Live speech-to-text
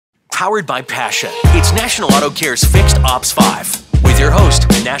powered by passion. It's National Auto Care's Fixed Ops 5 with your host,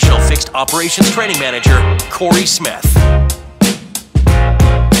 National Fixed Operations Training Manager, Corey Smith.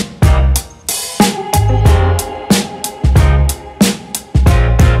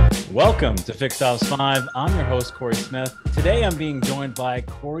 Welcome to Fixed Ops 5. I'm your host, Corey Smith. Today, I'm being joined by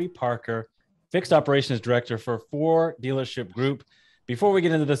Corey Parker, Fixed Operations Director for Ford Dealership Group. Before we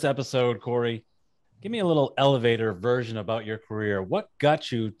get into this episode, Corey, give me a little elevator version about your career. What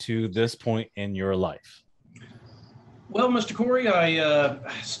got you to this point in your life? Well, Mr. Corey, I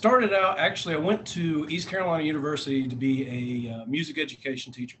started out, I went to East Carolina University to be a music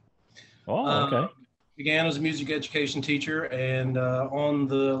education teacher. Oh, okay. Began as a music education teacher, and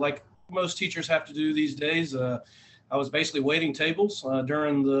like most teachers have to do these days, I was basically waiting tables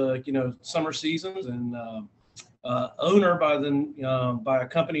during the summer seasons, and owner by a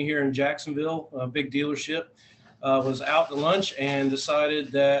company here in Jacksonville, a big dealership, was out to lunch and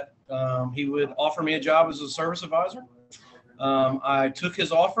decided that he would offer me a job as a service advisor. I took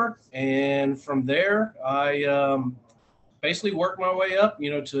his offer, and from there I basically worked my way up,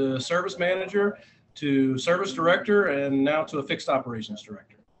 to service manager, to service director, and now to a fixed operations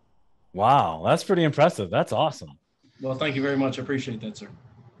director. Wow, that's pretty impressive. That's awesome. Well, thank you very much. I appreciate that, sir.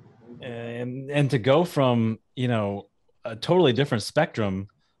 And to go from, a totally different spectrum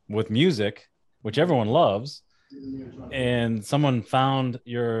with music, which everyone loves, and someone found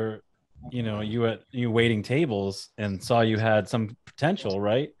you waiting tables and saw you had some potential,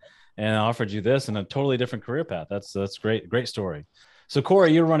 right? And offered you this in a totally different career path. That's great. Great story. So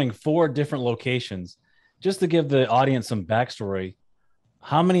Corey, you're running 4 different locations. Just to give the audience some backstory,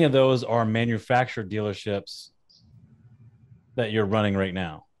 how many of those are manufactured dealerships that you're running right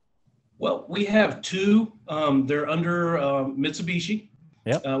now? Well, we have 2. They're under Mitsubishi.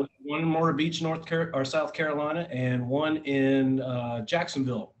 Yep. One in Myrtle Beach, South Carolina, and one in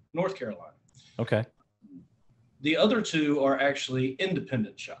Jacksonville, North Carolina. Okay. The other 2 are actually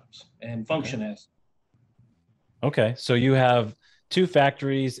independent shops and function as. Okay. So you have 2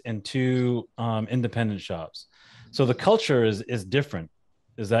 factories and 2 independent shops. So the culture is different.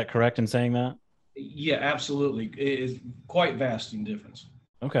 Is that correct in saying that? Yeah, absolutely. It is quite vast in difference.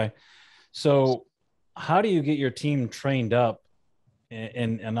 Okay. So how do you get your team trained up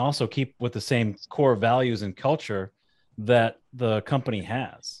and also keep with the same core values and culture that the company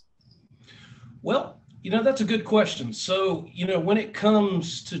has? Well, that's a good question. So, when it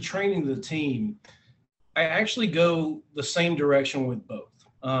comes to training the team, I actually go the same direction with both.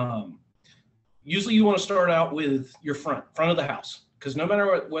 Usually you want to start out with your front of the house, because no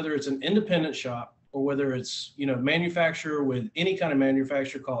matter whether it's an independent shop or whether it's, manufacturer with any kind of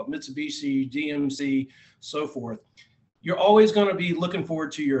manufacturer, call it Mitsubishi, DMC, so forth, you're always going to be looking forward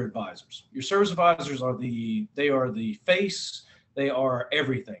to your advisors. Your service advisors are the face, they are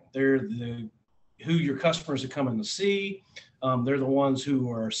everything. They're who your customers are coming to see. They're the ones who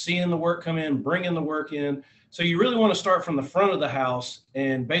are seeing the work come in, bringing the work in. So you really want to start from the front of the house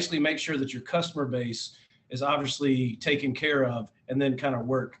and basically make sure that your customer base is obviously taken care of, and then kind of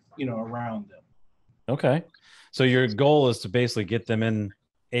work, around them. Okay. So your goal is to basically get them in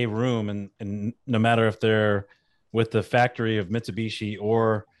a room, and no matter if they're with the factory of Mitsubishi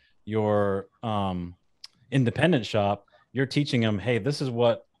or your independent shop, you're teaching them, hey, this is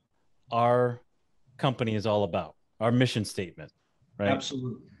what our company is all about, our mission statement, right?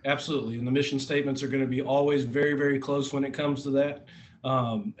 Absolutely. And the mission statements are going to be always very, very close when it comes to that.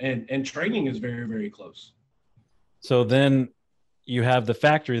 And training is very, very close. So then you have the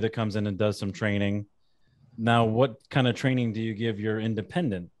factory that comes in and does some training. Now, what kind of training do you give your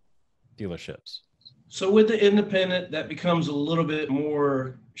independent dealerships? So with the independent, that becomes a little bit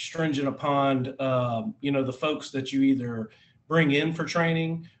more stringent upon, the folks that you either bring in for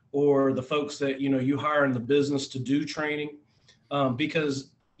training or the folks that, you hire in the business to do training.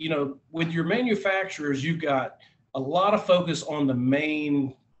 Because, with your manufacturers, you've got a lot of focus on the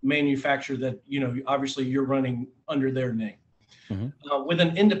main manufacturer that, obviously you're running under their name. Mm-hmm. With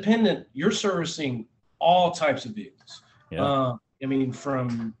an independent, you're servicing all types of vehicles. Yeah.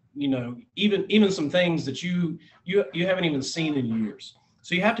 From, even some things that you haven't even seen in years.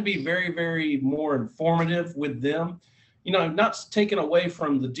 So you have to be very, very more informative with them. Not taken away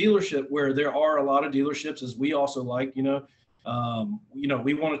from the dealership, where there are a lot of dealerships, as we also like, we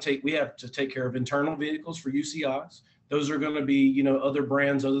have to take care of internal vehicles for UCIs. Those are going to be, other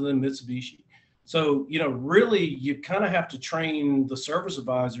brands other than Mitsubishi. So, really you kind of have to train the service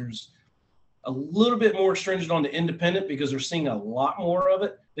advisors a little bit more stringent on the independent, because they're seeing a lot more of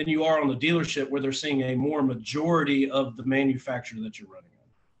it than you are on the dealership, where they're seeing a more majority of the manufacturer that you're running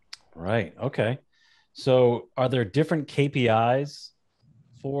on. Right. Okay. So are there different KPIs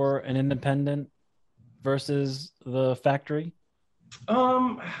for an independent versus the factory?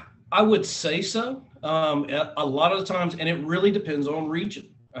 I would say so. A lot of the times, and it really depends on region.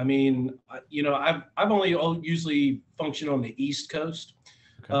 I mean, I've only usually functioned on the East Coast.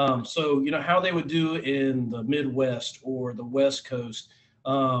 Okay. So, how they would do in the Midwest or the West Coast,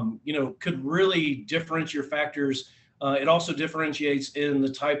 could really differentiate your factors. It also differentiates in the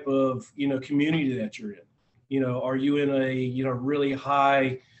type of, community that you're in. Are you in a, really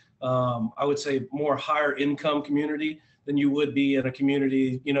high, I would say more higher income community than you would be in a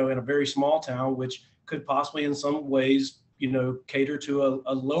community, in a very small town, which could possibly in some ways, cater to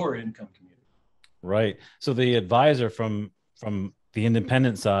a lower income community. Right. So the advisor from the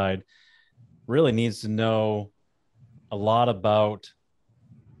independent side really needs to know a lot about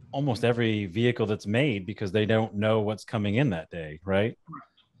almost every vehicle that's made because they don't know what's coming in that day, right?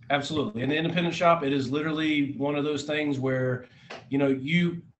 Absolutely. In the independent shop, it is literally one of those things where,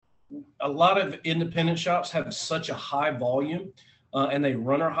 a lot of independent shops have such a high volume and they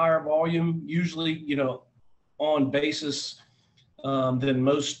run a higher volume, usually, on basis than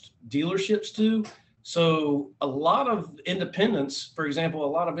most dealerships do. So a lot of independents, for example,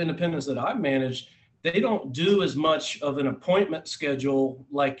 a lot of independents that I've managed, they don't do as much of an appointment schedule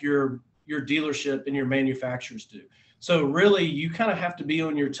like your dealership and your manufacturers do. So really, you kind of have to be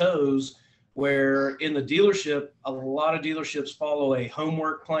on your toes, where in the dealership, a lot of dealerships follow a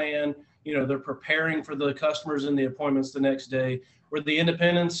homework plan. They're preparing for the customers and the appointments the next day, where the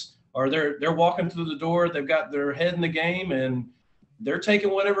independents are they're walking through the door, they've got their head in the game, and they're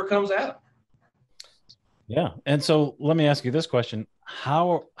taking whatever comes at them. Yeah. And so let me ask you this question.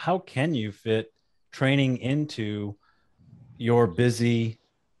 How can you fit training into your busy,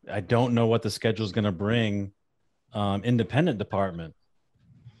 I don't know what the schedule is going to bring, independent department?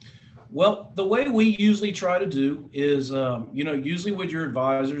 Well, the way we usually try to do is, usually with your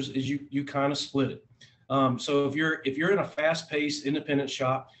advisors is you kind of split it. So if you're in a fast-paced independent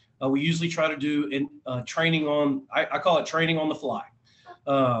shop, we usually try to do training on, I call it training on the fly.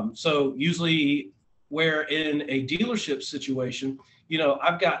 So usually where in a dealership situation,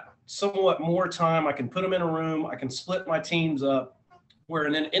 I've got somewhat more time. I can put them in a room. I can split my teams up. Where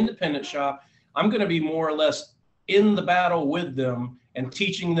in an independent shop, I'm going to be more or less in the battle with them and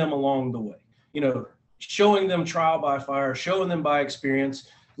teaching them along the way, showing them trial by fire, showing them by experience,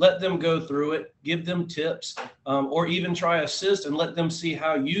 let them go through it, give them tips, or even try assist and let them see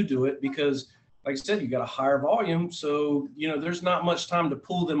how you do it. Because like I said, you got a higher volume. So, there's not much time to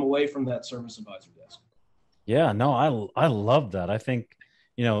pull them away from that service advisor desk. Yeah, no, I love that. I think,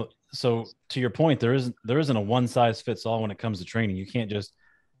 so to your point, there isn't a one size fits all when it comes to training. You can't just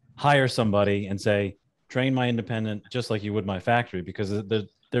hire somebody and say, train my independent just like you would my factory, because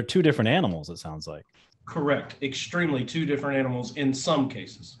they're two different animals, it sounds like. Correct. Extremely two different animals in some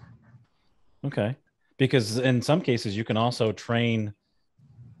cases. Okay. Because in some cases you can also train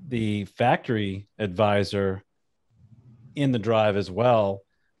the factory advisor in the drive as well,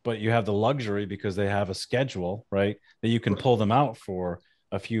 but you have the luxury because they have a schedule, right? That you can pull them out for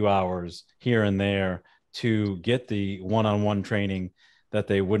a few hours here and there to get the one-on-one training that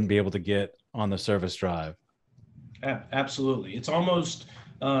they wouldn't be able to get on the service drive. Absolutely. It's almost,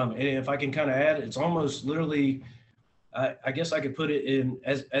 and if I can kind of add, it's almost literally, I guess I could put it in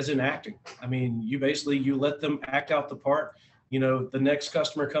as in acting. I mean, you let them act out the part. The next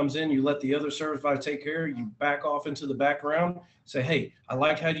customer comes in, you let the other service advisor take care, you back off into the background, say, hey, I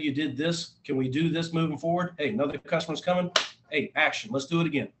like how you did this. Can we do this moving forward? Hey, another customer's coming. Hey, action. Let's do it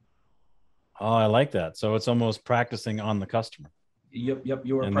again. Oh, I like that. So it's almost practicing on the customer. Yep.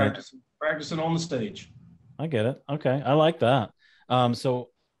 You are practicing on the stage. I get it. Okay. I like that. So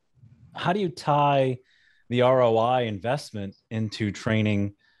how do you tie the ROI investment into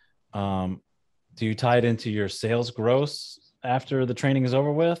training? Do you tie it into your sales gross after the training is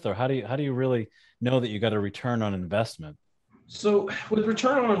over with, or how do you really know that you got a return on investment? So with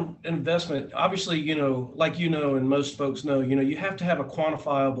return on investment, obviously, like, and most folks know, you have to have a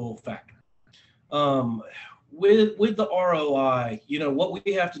quantifiable factor. With the ROI, what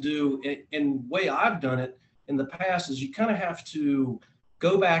we have to do, and the way I've done it in the past, is you kind of have to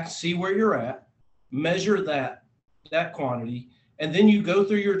go back, see where you're at, measure that quantity, and then you go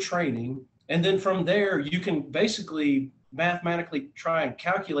through your training. And then from there, you can basically mathematically try and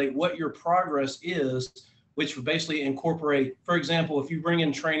calculate what your progress is, which would basically incorporate, for example, if you bring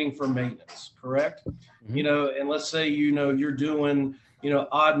in training for maintenance, correct? Mm-hmm. And let's say, you're doing,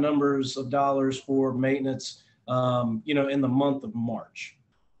 odd numbers of dollars for maintenance, in the month of March.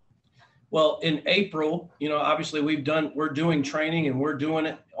 Well, in April, obviously we're doing training and we're doing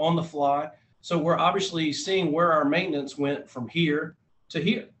it on the fly. So we're obviously seeing where our maintenance went from here to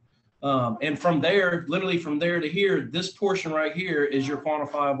here. And from there, literally from there to here, this portion right here is your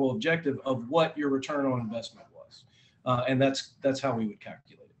quantifiable objective of what your return on investment was. And that's how we would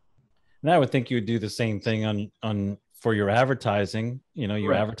calculate it. And I would think you would do the same thing on for your advertising. You know, you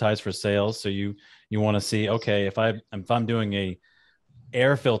Correct. advertise for sales. So you want to see, okay, if I'm doing a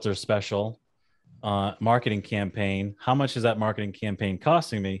air filter special marketing campaign, how much is that marketing campaign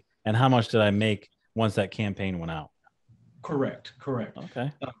costing me? And how much did I make once that campaign went out? Correct.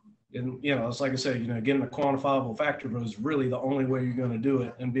 Okay. And, you know, it's like I said, you know, getting a quantifiable factor was really the only way you're going to do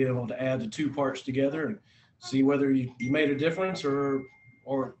it, and be able to add the two parts together and see whether you made a difference or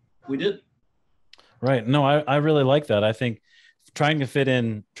we didn't. Right. No, I really like that. I think trying to fit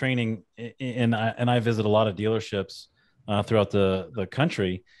in training, and I visit a lot of dealerships throughout the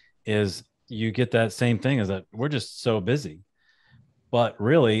country, is you get that same thing, is that we're just so busy. But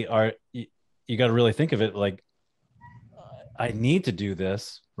really, you got to really think of it like, I need to do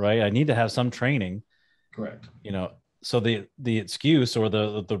this, right? I need to have some training. Correct. You know, so the excuse or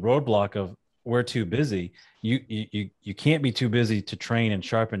the roadblock of we're too busy, you can't be too busy to train and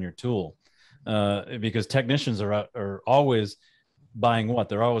sharpen your tool, because technicians are always buying what?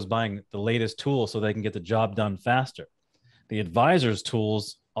 They're always buying the latest tool so they can get the job done faster. The advisor's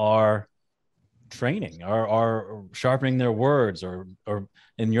tools are training, are sharpening their words, or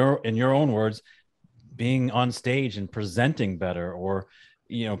in your own words, being on stage and presenting better, or,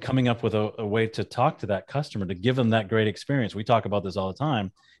 you know, coming up with a way to talk to that customer to give them that great experience. We talk about this all the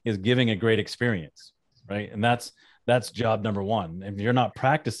time, is giving a great experience, right? And that's job number one. If you're not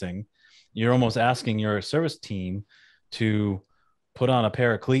practicing, you're almost asking your service team to put on a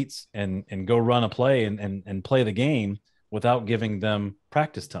pair of cleats and go run a play and play the game without giving them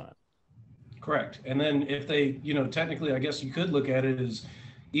practice time. Correct. And then if they, you know, technically, I guess you could look at it as,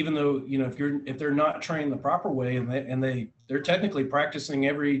 even though, you know, if they're not trained the proper way, and they're technically practicing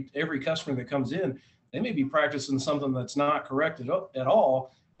every customer that comes in, they may be practicing something that's not correct at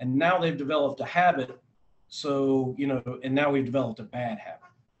all. And now they've developed a habit. So, you know, and now we've developed a bad habit.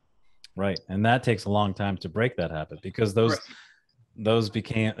 Right. And that takes a long time to break that habit, because those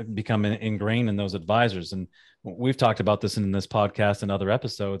become ingrained in those advisors. And we've talked about this in this podcast and other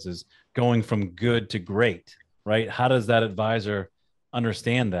episodes, is going from good to great, right? How does that advisor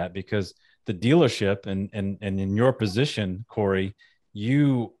understand that? Because the dealership and in your position, Corey,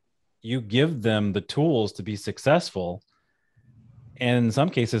 you give them the tools to be successful. And in some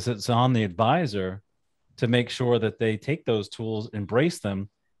cases, it's on the advisor to make sure that they take those tools, embrace them,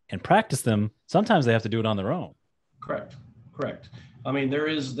 and practice them. Sometimes they have to do it on their own. Correct. I mean, there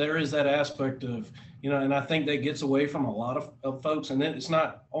is that aspect of, you know, and I think that gets away from a lot of folks. And then it's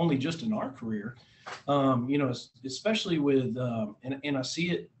not only just in our career, you know, especially with, and I see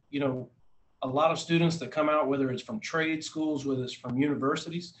it, you know, a lot of students that come out, whether it's from trade schools, whether it's from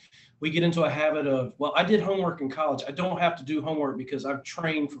universities, we get into a habit of, well, I did homework in college. I don't have to do homework because I've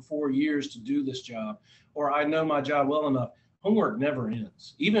trained for 4 years to do this job, or I know my job well enough. Homework never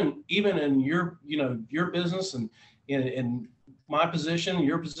ends. Even in your, you know, your business and in my position,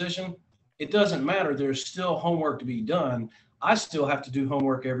 your position, it doesn't matter. There's still homework to be done. I still have to do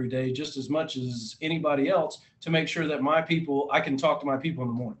homework every day, just as much as anybody else, to make sure that I can talk to my people in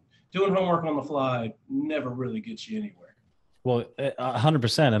the morning. Doing homework on the fly never really gets you anywhere. Well,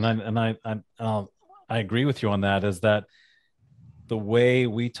 100%. And I agree with you on that, is that the way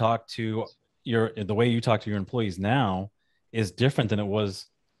you talk to your employees now is different than it was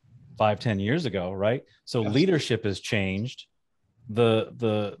 5-10 years ago. Right. So yes. Leadership has changed.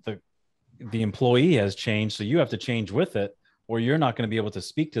 The employee has changed. So you have to change with it, or you're not going to be able to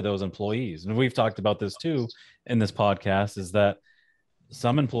speak to those employees. And we've talked about this too in this podcast, is that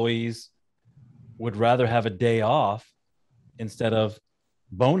some employees would rather have a day off instead of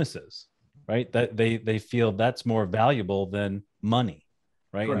bonuses, right? That they feel that's more valuable than money,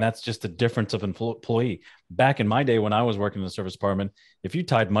 right? Correct. And that's just the difference of employee. Back in my day, when I was working in the service department, if you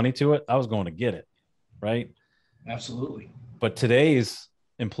tied money to it, I was going to get it, right? Absolutely. But today's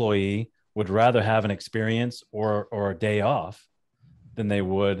employee would rather have an experience or a day off than they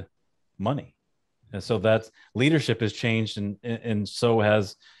would money. And so that's, leadership has changed, and so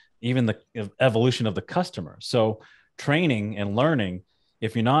has even the evolution of the customer. So training and learning,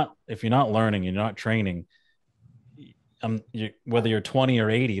 if you're not learning, you're not training, whether you're 20 or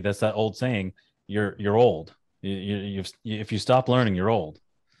 80, that's that old saying, you're old. If you stop learning, you're old,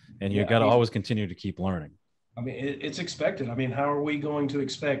 and you got to always continue to keep learning. I mean, it's expected. I mean, how are we going to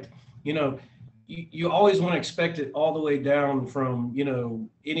expect, you know, you always want to expect it all the way down from, you know,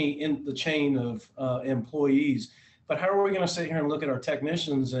 in the chain of employees. But how are we going to sit here and look at our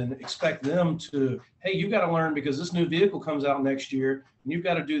technicians and expect them to, hey, you got to learn because this new vehicle comes out next year and you've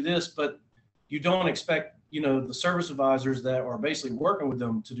got to do this, but you don't expect, the service advisors that are basically working with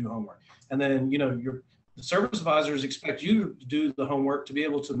them to do homework. And then, the service advisors expect you to do the homework to be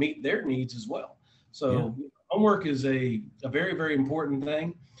able to meet their needs as well. So homework is a very, very important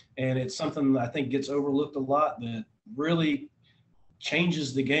thing. And it's something that I think gets overlooked a lot that really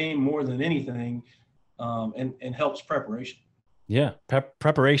changes the game more than anything, and helps preparation. Yeah.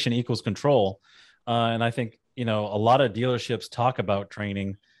 Preparation equals control. And I think, a lot of dealerships talk about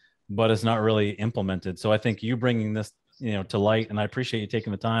training, but it's not really implemented. So I think you bringing this, to light, and I appreciate you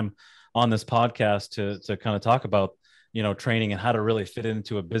taking the time on this podcast to kind of talk about, training and how to really fit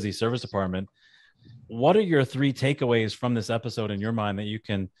into a busy service department. What are your 3 takeaways from this episode in your mind that you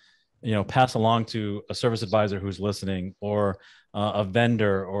can, pass along to a service advisor who's listening, or a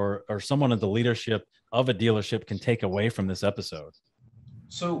vendor, or someone in the leadership of a dealership can take away from this episode?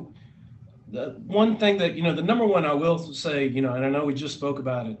 So the one thing that, the number one I will say, and I know we just spoke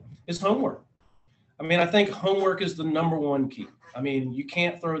about it, is homework. I mean, I think homework is the number one key. I mean, you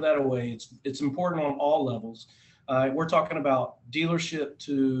can't throw that away. It's important on all levels. We're talking about dealership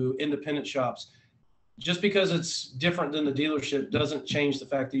to independent shops. Just because it's different than the dealership doesn't change the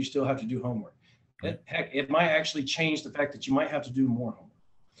fact that you still have to do homework. It might actually change the fact that you might have to do more homework.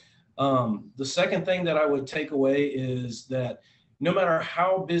 The second thing that I would take away is that no matter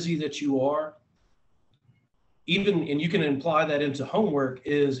how busy that you are, and you can imply that into homework,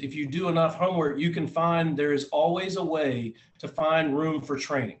 is if you do enough homework, you can find there is always a way to find room for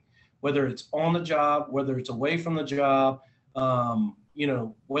training, whether it's on the job, whether it's away from the job,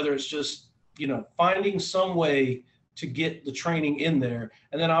 whether it's just, finding some way to get the training in there.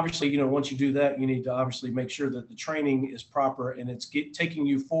 And then obviously, once you do that, you need to obviously make sure that the training is proper and it's taking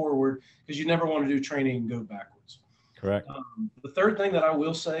you forward, because you never want to do training and go backwards. Correct. The third thing that I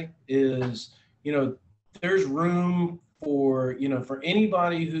will say is, there's room for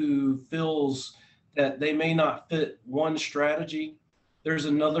anybody who feels that they may not fit one strategy, there's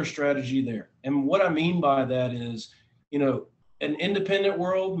another strategy there. And what I mean by that is, an independent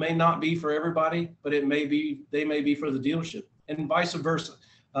world may not be for everybody, but they may be for the dealership, and vice versa.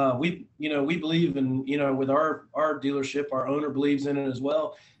 We believe in, with our dealership, our owner believes in it as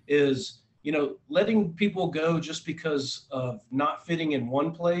well, is, letting people go just because of not fitting in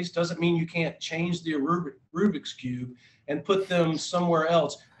one place doesn't mean you can't change the Rubik's Cube and put them somewhere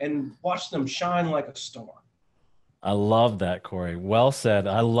else and watch them shine like a star. I love that, Corey. Well said.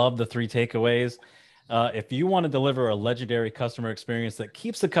 I love the 3 takeaways. If you want to deliver a legendary customer experience that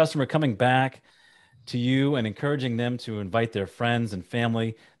keeps the customer coming back to you and encouraging them to invite their friends and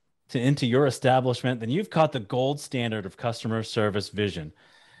family into your establishment, then you've caught the gold standard of customer service vision.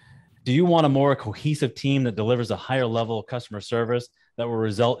 Do you want a more cohesive team that delivers a higher level of customer service that will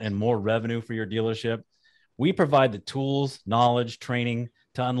result in more revenue for your dealership? We provide the tools, knowledge, training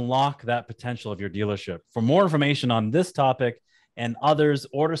to unlock that potential of your dealership. For more information on this topic and others,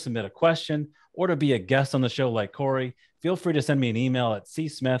 or to submit a question, or to be a guest on the show like Corey, feel free to send me an email at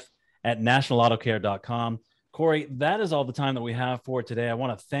csmith@nationalautocare.com. Corey, that is all the time that we have for today. I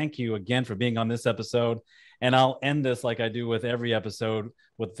want to thank you again for being on this episode. And I'll end this like I do with every episode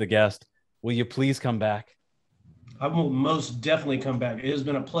with the guest. Will you please come back? I will most definitely come back. It has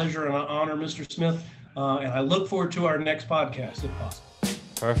been a pleasure and an honor, Mr. Smith. And I look forward to our next podcast, if possible.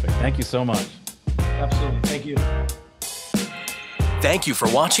 Perfect. Thank you so much. Absolutely. Thank you. Thank you for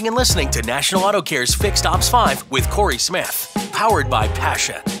watching and listening to National Auto Care's Fixed Ops 5 with Corey Smith, powered by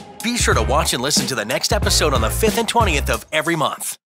Passion. Be sure to watch and listen to the next episode on the 5th and 20th of every month.